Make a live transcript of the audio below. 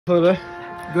Good.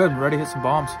 Ready to hit some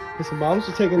bombs. Hit some bombs.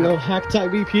 You're taking no hack type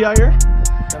BP out here.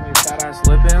 Got me a fat ass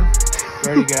lip in.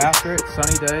 Ready to get after it.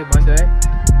 Sunny day, Monday.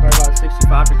 Probably about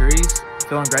 65 degrees.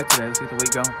 Feeling great today. Let's get the week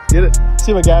going. Get it.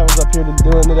 See what Gavin's up here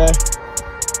doing today.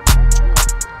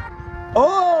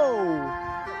 Oh!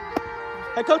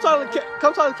 Hey, come talk to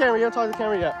the camera. You haven't talked to the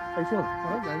camera yet. How you feeling?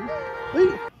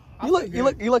 All right,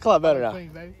 baby. You look a lot better now.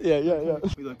 Yeah.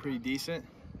 We look pretty decent,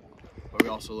 but we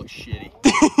also look shitty.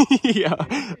 Yeah.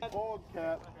 Bald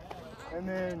cap, and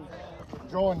then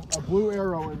drawing a blue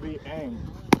arrow would be Aang.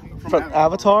 From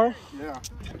Avatar? Yeah.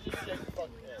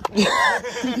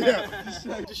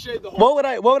 Just shade the whole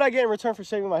What would I get in return for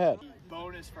shaving my head?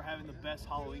 bonus for having the best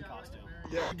Halloween costume.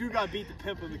 Yeah. You do got beat the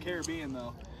pimp of the Caribbean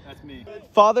though. That's me.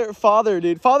 Father,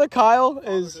 dude. Father Kyle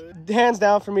is hands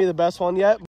down for me the best one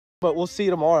yet, but we'll see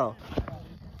tomorrow.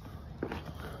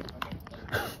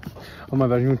 Oh my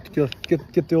bad, you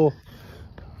get the old.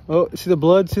 Oh, see the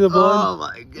blood? Oh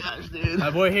my gosh, dude. My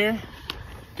boy here.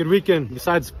 Good weekend.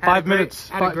 Besides Had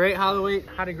a great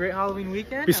Halloween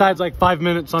weekend. Besides like 5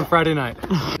 minutes on Friday night.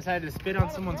 Decided to spit on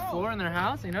someone's floor in their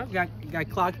house. You know, got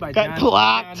clocked by Got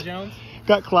John Jones.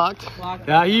 Got clocked.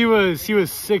 Yeah, he was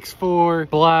 6'4",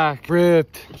 black,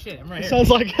 ripped. Shit, I'm right here. Sounds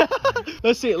like.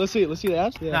 Let's see the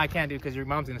abs. No, I can't do because your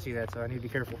mom's gonna see that, so I need to be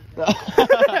careful.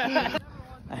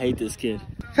 I hate this kid.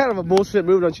 Kind of a bullshit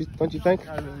move, don't you think?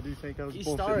 I really do think I was He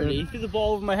bullshit. started it. He threw the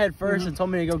ball over my head first and told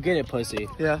me to go get it, pussy.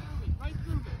 Yeah.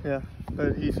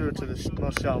 But he threw it to the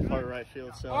most shallow part of right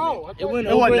field. So It went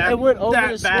It wasn't over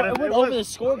that the bad. it went over the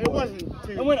scoreboard. It wasn't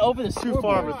It went over the too scoreboard.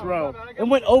 far of a throw. It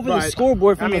went over the Right.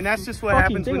 scoreboard from I mean, the that's just what fucking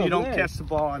happens thing when you over don't there. catch the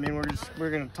ball. I mean, we're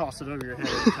gonna toss it over your head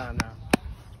every time now.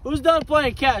 Who's done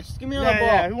playing catch? Just give me another ball.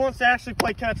 Yeah. Who wants to actually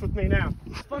play catch with me now?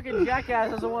 This fucking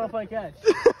jackass doesn't want to play catch.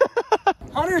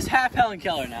 Hunter's half Helen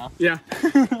Keller now. Yeah.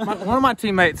 One of my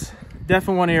teammates, deaf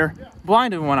in one ear,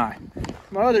 blind in one eye.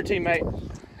 My other teammate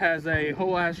has a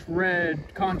whole ass red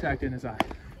contact in his eye.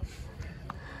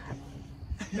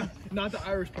 Not the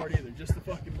Irish part either, just the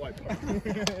fucking white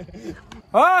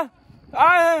part.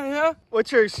 Yeah.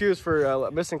 What's your excuse for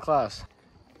missing class?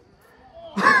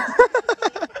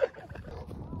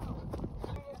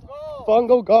 Fun,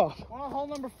 go golf. On hole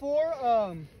number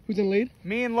 4, Who's in lead?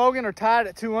 me and Logan are tied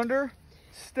at 2 under.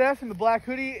 Steph in the black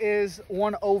hoodie is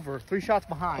 1 over, 3 shots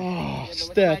behind. Oh,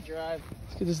 Steph.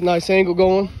 Let's get this nice angle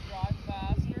going.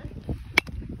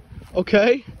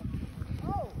 Okay.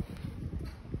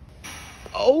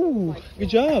 Oh, good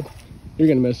job. You're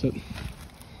gonna miss it.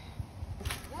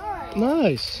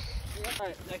 Nice. All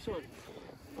right, next one.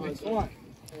 Next one.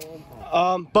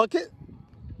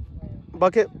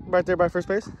 Bucket, right there by first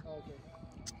base.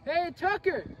 Hey,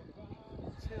 Tucker.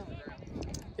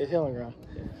 It's healing ground.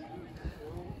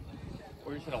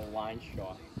 We're just in a line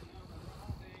shot.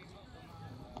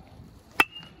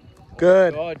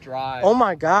 Good. Good drive. Oh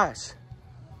my gosh.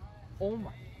 Oh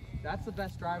my, that's the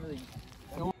best driver that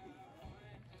you.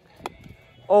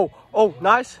 Oh,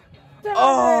 nice.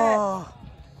 Oh.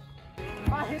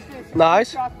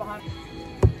 Nice.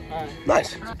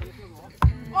 Nice.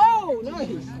 Oh,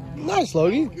 nice. Nice,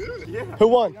 Logie. Yeah. Who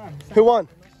won?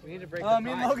 We need to break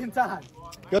Me and Logan tied.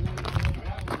 Good.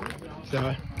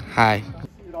 Hi.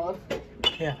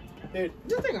 Yeah. Dude,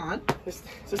 this thing on. Is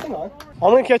this thing on? I'm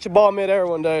gonna catch a ball midair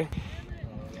one day.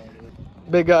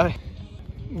 Big guy.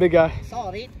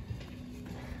 Solid 8.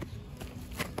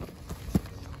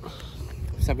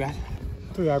 What's up, guys?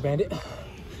 3R Bandit.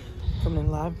 Coming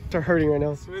in live. They're hurting right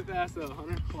now. Smith asked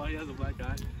Hunter why he has a black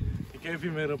eye.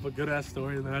 KP made up a good ass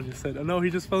story, and then I just said, oh no, he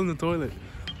just fell in the toilet.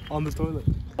 On the toilet.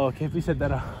 Oh, KP said that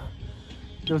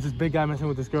there was this big guy messing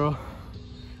with this girl,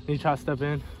 and he tried to step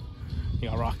in. He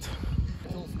got rocked.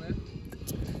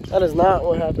 That is not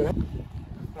what happened.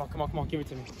 Come on, give it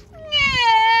to me.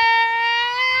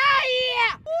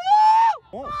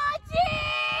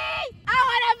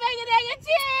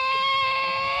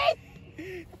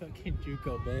 Fucking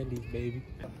JUCO Bandits, baby.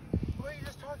 What are you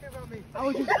just talking about me? I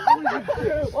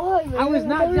was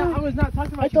not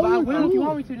talking about you, but I will if you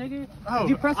want me to, nigga. Oh,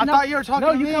 You pressing I up? thought you were talking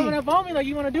No, to you me. coming up on me like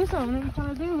you want to do something. What are you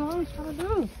trying to do? What are you trying to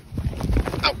do?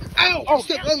 Ow! Oh,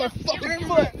 step on my fucking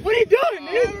foot. What are you doing,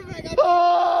 dude?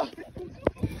 Oh!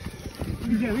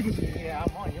 Yeah,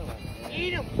 I'm on your line.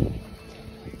 Eat him.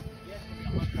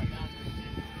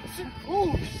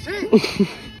 Oh, shit.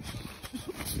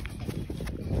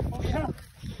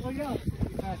 Oh, yeah.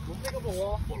 Pick up a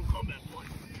wall.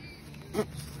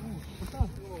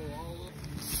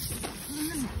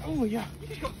 Oh, yeah.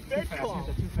 Too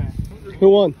fast. Who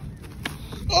won?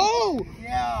 Oh!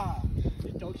 Yeah.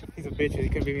 He's a bitch. He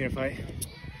couldn't beat me in a fight.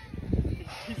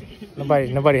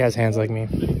 Nobody has hands like me.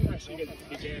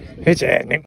 Bitch ass nigga.